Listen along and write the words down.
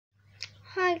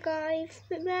Hi guys,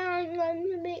 today I'm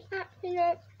going to be acting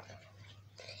out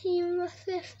Team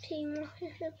 15,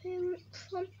 which is appearance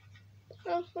from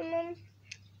Pokémon.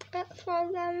 That's my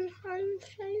Valentine's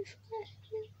Day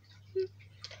special.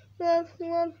 Love,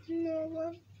 no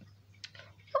one.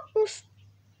 What was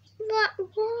that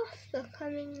water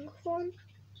coming from?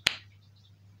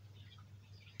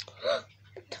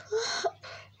 The top!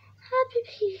 How did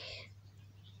he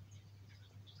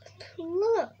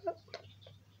look?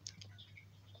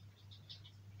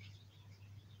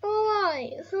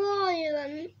 Alright, who are you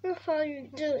then? What are you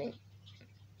doing?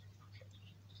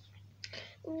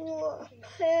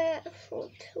 Prepare for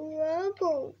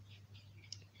trouble.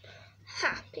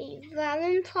 Happy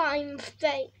Valentine's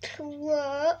Day to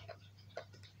work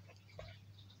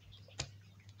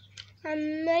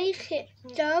and make it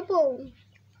double.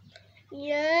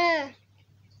 Yeah,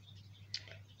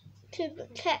 to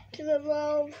protect the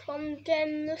world from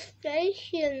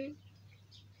devastation,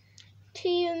 to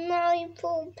unite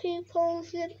all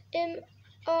peoples within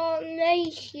our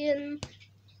nation,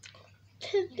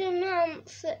 to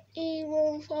denounce the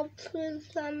evils of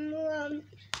truth and love,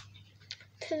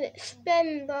 to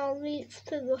extend our reach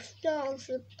to the stars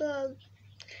above.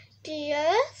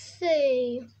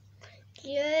 DSC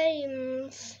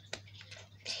James.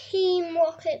 Team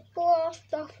rocket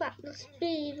blast off at the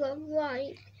speed of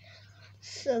light.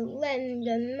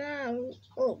 Surrender now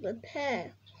or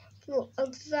prepare for a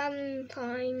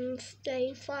Valentine's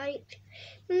Day fight.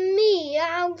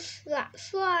 Meows,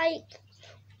 that's right.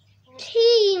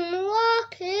 Team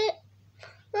Rocket,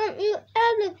 won't you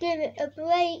ever give it a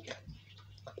break?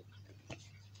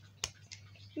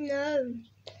 No,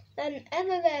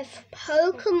 whenever there's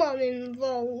Pokémon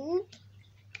involved.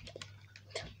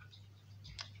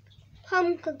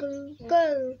 Pumpkin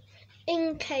go,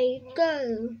 Inkay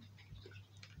go.